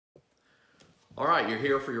All right, you're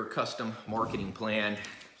here for your custom marketing plan.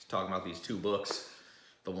 Just talking about these two books.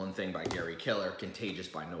 The One Thing by Gary Keller, Contagious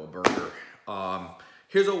by Noah Berger.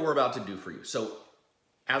 Here's what we're about to do for you. So,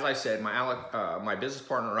 as I said, my business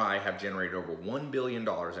partner and I have generated over $1 billion in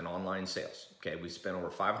online sales. Okay, we spent over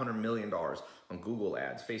 $500 million on Google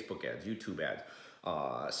ads, Facebook ads, YouTube ads,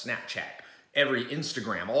 Snapchat, every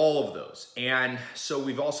Instagram, all of those. And so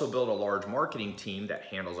we've also built a large marketing team that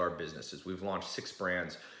handles our businesses. We've launched 6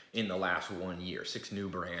 brands in the last 1 year, 6 new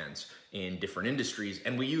brands in different industries.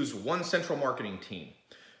 And we use one central marketing team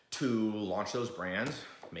to launch those brands,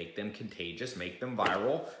 make them contagious, make them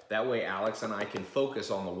viral. That way Alex and I can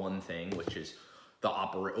focus on the one thing, which is the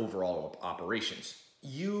overall operations.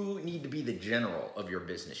 You need to be the general of your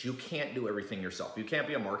business. You can't do everything yourself. You can't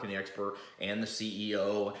be a marketing expert and the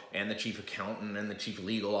CEO and the chief accountant and the chief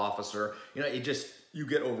legal officer. You know, you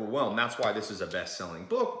get overwhelmed. That's why this is a best-selling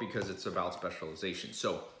book, because it's about specialization.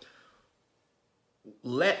 So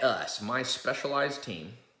let us, my specialized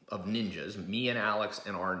team of ninjas, me and Alex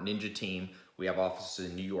and our ninja team, we have offices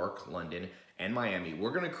in New York, London, and Miami.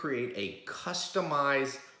 We're gonna create a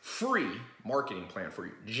customized, free marketing plan for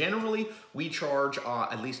you. Generally, we charge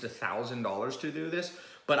at least $1,000 to do this,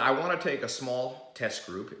 but I wanna take a small test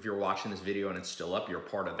group. If you're watching this video and it's still up, you're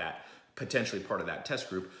part of that, potentially part of that test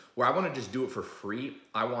group, where I wanna just do it for free.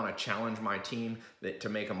 I wanna challenge my team to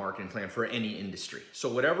make a marketing plan for any industry. So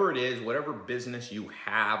whatever it is, whatever business you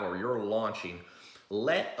have or you're launching,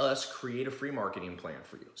 let us create a free marketing plan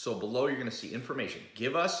for you. So below you're gonna see information.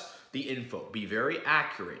 Give us the info. Be very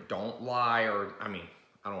accurate. Don't lie, or I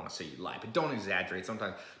don't wanna say you lie, but don't exaggerate.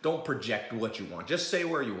 Sometimes don't project what you want. Just say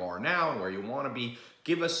where you are now and where you wanna be.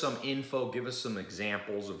 Give us some info, give us some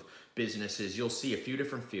examples of businesses. You'll see a few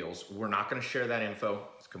different fields. We're not gonna share that info.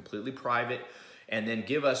 It's completely private. And then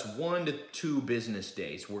give us 1 to 2 business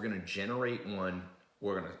days. We're gonna generate one.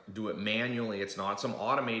 We're gonna do it manually. It's not some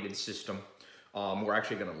automated system. We're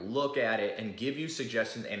actually gonna look at it and give you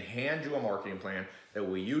suggestions and hand you a marketing plan that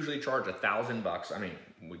we usually charge $1,000. I mean,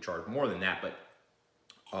 we charge more than that, but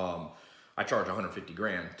I charge 150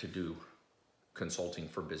 grand to do consulting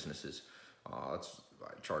for businesses. I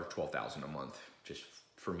charge 12,000 a month just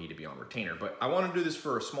for me to be on retainer. But I wanna do this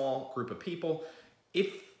for a small group of people.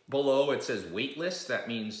 If below it says wait list, that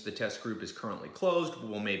means the test group is currently closed.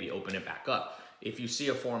 We'll maybe open it back up. If you see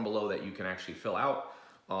a form below that you can actually fill out,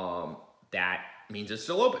 that means it's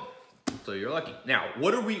still open. So you're lucky. Now,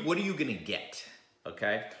 what are you gonna get?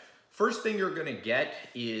 Okay. First thing you're gonna get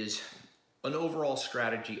is an overall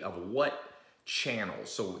strategy of what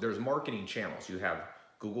channels. So there's marketing channels. You have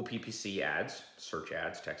Google PPC ads, search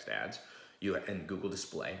ads, text ads, and Google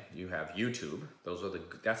display. You have YouTube.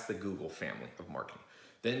 That's the Google family of marketing.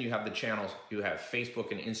 Then you have the channels. You have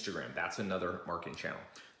Facebook and Instagram. That's another marketing channel.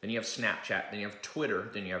 Then you have Snapchat, then you have Twitter,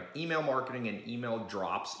 then you have email marketing and email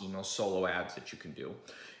drops, email solo ads that you can do.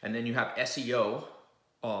 And then you have SEO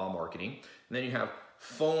marketing. And then you have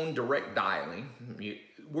phone direct dialing.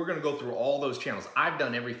 We're gonna go through all those channels. I've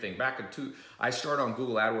done everything. I started on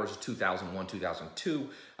Google AdWords in 2001, 2002.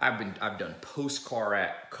 I've done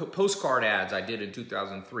postcard ads I did in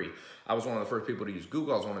 2003. I was one of the first people to use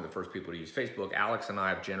Google. I was one of the first people to use Facebook. Alex and I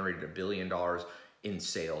have generated $1 billion in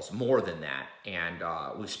sales, more than that, and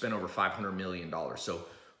we spent over $500 million. So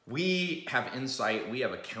we have insight, we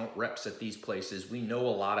have account reps at these places, we know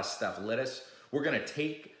a lot of stuff. We're gonna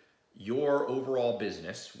take your overall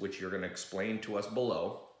business, which you're gonna explain to us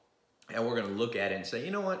below, and we're gonna look at it and say,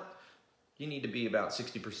 you know what, you need to be about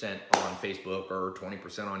 60% on Facebook or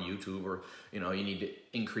 20% on YouTube, or you need to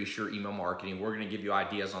increase your email marketing. We're gonna give you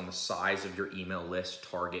ideas on the size of your email list,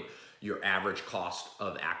 target your average cost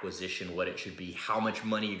of acquisition, what it should be, how much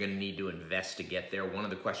money you're gonna need to invest to get there. One of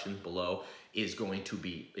the questions below is going to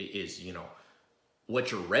be, what's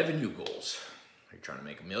your revenue goals? Are you trying to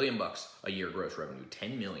make $1 million a year gross revenue,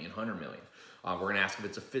 10 million, 100 million? We're gonna ask if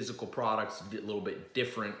it's a physical product, it's a little bit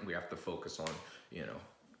different. We have to focus on,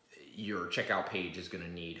 your checkout page is gonna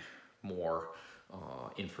need more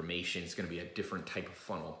information. It's gonna be a different type of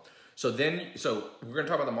funnel. So we're gonna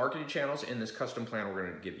talk about the marketing channels in this custom plan we're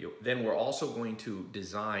gonna give you. Then we're also going to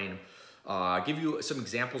design, give you some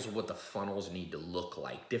examples of what the funnels need to look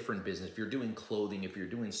like. Different business, if you're doing clothing, if you're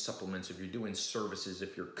doing supplements, if you're doing services,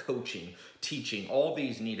 if you're coaching, teaching, all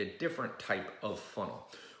these need a different type of funnel.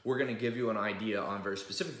 We're gonna give you an idea on very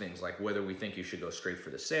specific things, like whether we think you should go straight for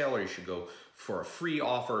the sale, or you should go for a free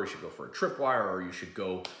offer, or you should go for a tripwire, or you should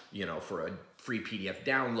go, for a free PDF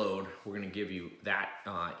download. We're gonna give you that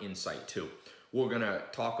insight too. We're gonna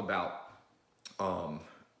talk about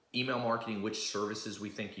email marketing, which services we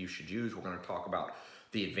think you should use. We're gonna talk about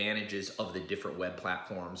the advantages of the different web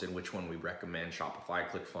platforms and which one we recommend: Shopify,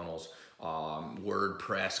 ClickFunnels,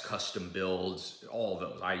 WordPress, custom builds, all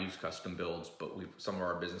those. I use custom builds, but some of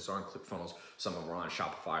our business are on ClickFunnels, some of them are on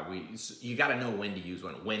Shopify. You got to know when to use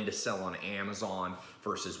when to sell on Amazon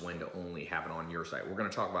versus when to only have it on your site. We're going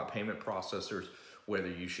to talk about payment processors, whether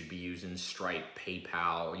you should be using Stripe,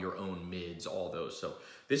 PayPal, your own mids, all those. So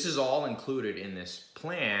this is all included in this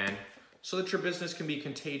plan so that your business can be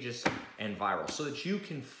contagious and viral, so that you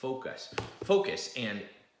can focus and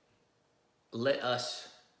let us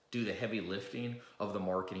do the heavy lifting of the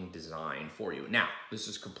marketing design for you. Now, this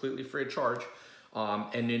is completely free of charge.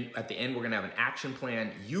 And then at the end, we're gonna have an action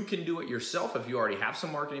plan. You can do it yourself if you already have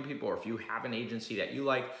some marketing people, or if you have an agency that you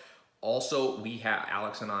like. Also,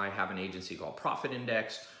 Alex and I have an agency called Profit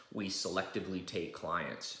Index. We selectively take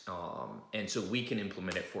clients, and so we can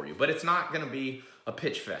implement it for you. But it's not gonna be a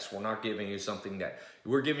pitch fest. We're not giving you something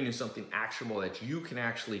we're giving you something actionable that you can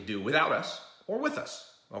actually do without us or with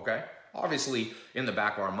us, okay? Obviously, in the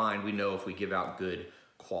back of our mind, we know if we give out good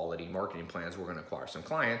quality marketing plans, we're gonna acquire some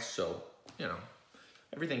clients. So,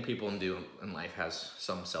 everything people do in life has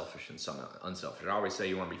some selfish and some unselfish. I always say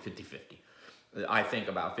you wanna be 50-50. I think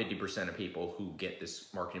about 50% of people who get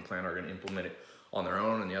this marketing plan are gonna implement it on their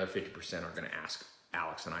own, and the other 50% are gonna ask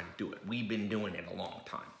Alex and I to do it. We've been doing it a long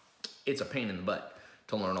time. It's a pain in the butt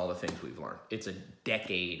to learn all the things we've learned. It's a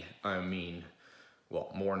decade,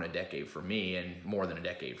 well, more than a decade for me and more than a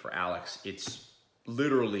decade for Alex. It's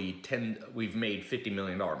literally we've made $50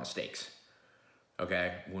 million mistakes,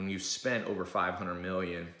 okay? When you spent over $500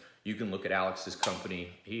 million, you can look at Alex's company.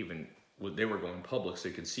 They were going public, so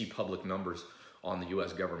you can see public numbers on the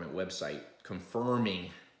US government website confirming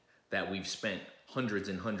that we've spent hundreds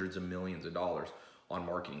and hundreds of millions of dollars on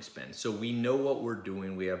marketing spend. So we know what we're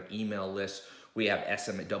doing. We have email lists. We have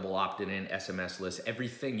double opted in, SMS lists.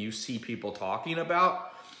 Everything you see people talking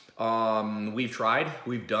about, we've tried,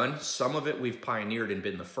 we've done. Some of it we've pioneered and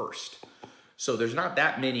been the first. So there's not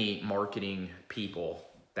that many marketing people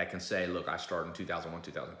that can say, look, I started in 2001,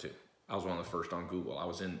 2002. I was one of the first on Google. I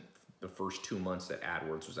was in the first 2 months that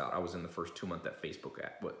AdWords was out. I was in the first 2 months that Facebook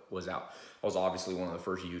was out. I was obviously one of the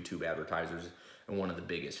first YouTube advertisers and one of the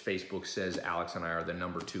biggest. Facebook says Alex and I are the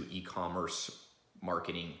 #2 e-commerce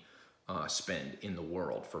marketing spend in the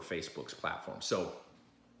world for Facebook's platform. So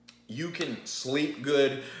you can sleep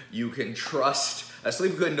good. You can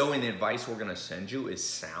sleep good knowing the advice we're gonna send you is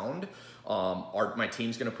sound. My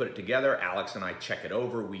team's gonna put it together. Alex and I check it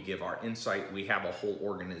over. We give our insight. We have a whole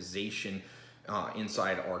organization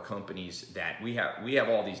inside our companies that we have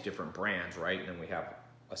all these different brands, right? And then we have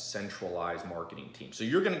a centralized marketing team. So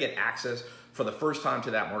you're gonna get access for the first time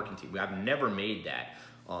to that marketing team. I've never made that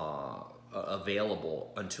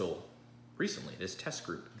available until recently, this test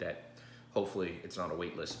group that hopefully it's not a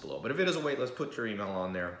wait list below. But if it is a wait list, put your email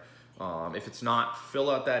on there. If it's not, fill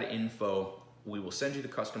out that info. We will send you the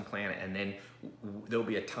custom plan, and then there'll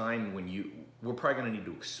be a time when we're probably gonna need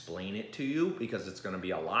to explain it to you because it's gonna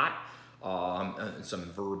be a lot. Some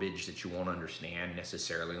verbiage that you won't understand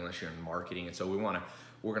necessarily unless you're in marketing. And so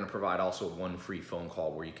we're gonna provide also one free phone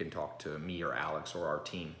call where you can talk to me or Alex or our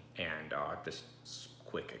team, and just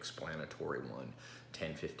quick explanatory one,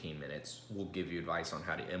 10-15 minutes. We'll give you advice on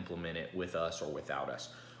how to implement it with us or without us.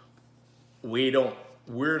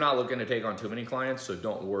 We're not looking to take on too many clients, so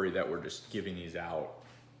don't worry that we're just giving these out,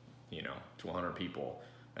 to 100 people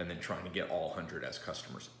and then trying to get all 100 as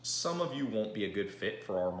customers. Some of you won't be a good fit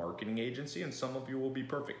for our marketing agency, and some of you will be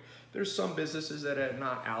perfect. There's some businesses that are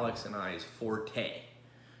not Alex and I's forte,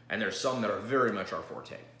 and there's some that are very much our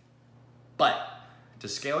forte. But to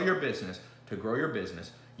scale your business, to grow your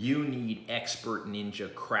business, you need expert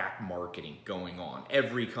ninja crack marketing going on.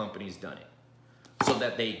 Every company's done it so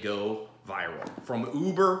that they go viral. From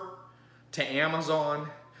Uber to Amazon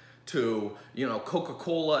to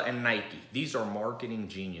Coca-Cola and Nike. These are marketing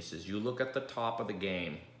geniuses. You look at the top of the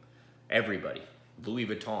game, everybody. Louis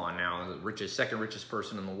Vuitton now, the second richest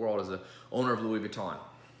person in the world is the owner of Louis Vuitton.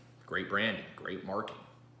 Great branding, great marketing.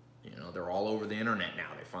 They're all over the internet now.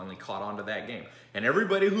 They finally caught on to that game. And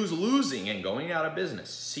everybody who's losing and going out of business,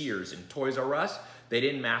 Sears and Toys R Us, they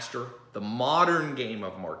didn't master the modern game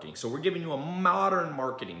of marketing. So we're giving you a modern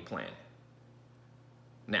marketing plan.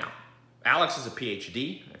 Now, Alex is a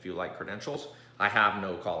PhD, if you like credentials. I have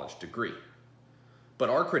no college degree. But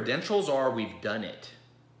our credentials are we've done it.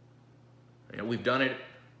 We've done it,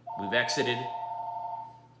 we've exited. In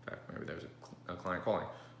fact, maybe there's a client calling.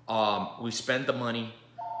 We spent the money.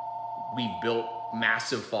 We've built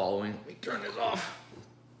massive following. Let me turn this off.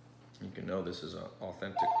 You can know this is an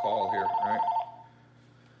authentic call here, right?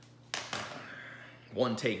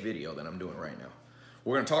 One take video that I'm doing right now.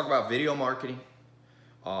 We're gonna talk about video marketing.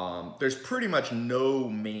 There's pretty much no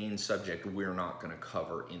main subject we're not going to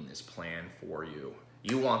cover in this plan for you.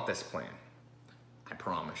 You want this plan. I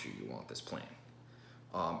promise you, you want this plan.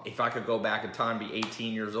 If I could go back in time, be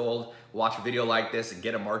 18 years old, watch a video like this and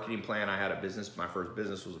get a marketing plan. I had a business. My first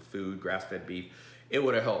business was a food, grass-fed beef. It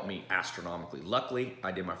would have helped me astronomically. Luckily,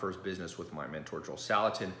 I did my first business with my mentor, Joel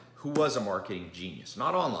Salatin, who was a marketing genius.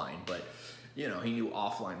 Not online, but you know, he knew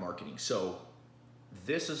offline marketing. So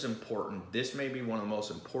this is important. This may be one of the most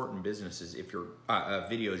important businesses if you're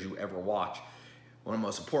videos you ever watch. One of the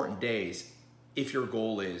most important days if your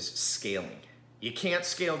goal is scaling. You can't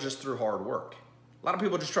scale just through hard work. A lot of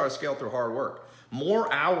people just try to scale through hard work.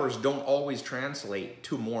 More hours don't always translate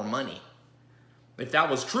to more money. If that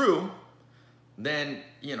was true, then,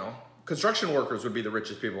 you know, construction workers would be the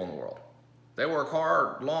richest people in the world. They work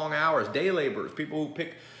hard, long hours, day laborers, people who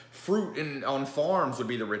pick fruit on farms would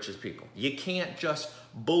be the richest people. You can't just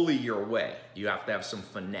bully your way. You have to have some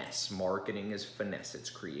finesse. Marketing is finesse, it's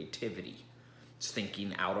creativity. It's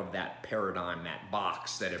thinking out of that paradigm, that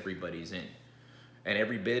box that everybody's in. And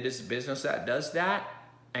every business that does that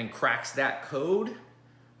and cracks that code,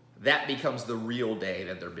 that becomes the real day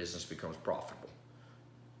that their business becomes profitable.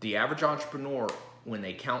 The average entrepreneur, when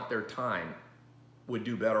they count their time, would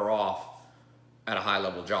do better off at a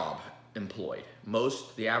high-level job, employed.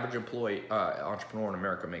 The average entrepreneur in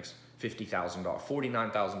America makes $50,000,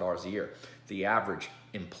 $49,000 a year. The average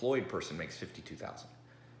employed person makes $52,000.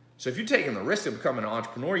 So if you're taking the risk of becoming an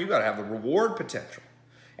entrepreneur, you got to have the reward potential.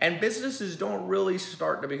 And businesses don't really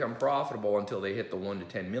start to become profitable until they hit the $1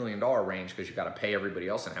 to $10 million range, because you got to pay everybody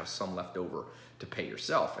else and have some left over to pay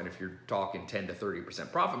yourself. And if you're talking 10 to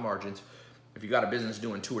 30% profit margins, if you got a business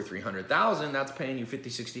doing $200,000 or $300,000, that's paying you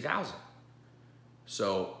 $50,000, $60,000.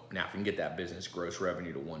 So now if you can get that business gross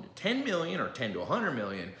revenue to 1 to 10 million or 10 to 100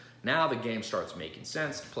 million, now the game starts making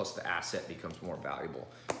sense. Plus the asset becomes more valuable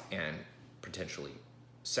and potentially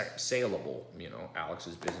saleable. You know,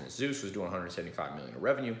 Alex's business Zeus was doing 175 million of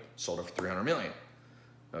revenue, sold it for 300 million.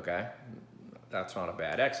 Okay, that's not a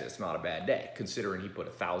bad exit. It's not a bad day, considering he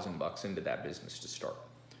put $1,000 into that business to start.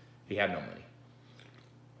 He had no money.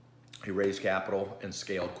 He raised capital and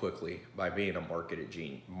scaled quickly by being a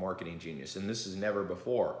marketing genius. And this is never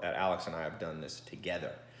before that Alex and I have done this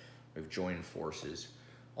together. We've joined forces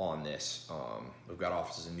on this. We've got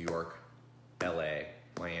offices in New York, LA,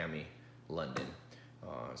 Miami, London,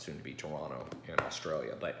 soon to be Toronto and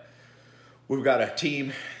Australia. But we've got a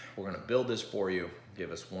team. We're going to build this for you.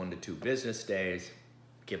 Give us 1 to 2 business days.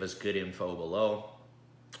 Give us good info below.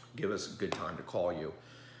 Give us a good time to call you.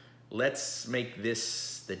 Let's make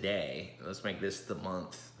this the day, let's make this the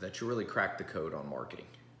month that you really crack the code on marketing.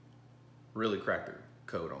 Really crack the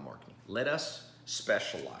code on marketing. Let us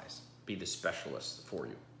specialize, be the specialist for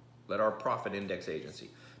you. Let our profit index agency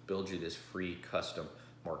build you this free custom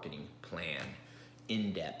marketing plan,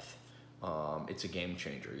 in depth. It's a game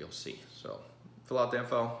changer, you'll see. So fill out the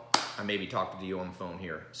info. I may be talking to you on the phone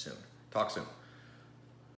here soon. Talk soon.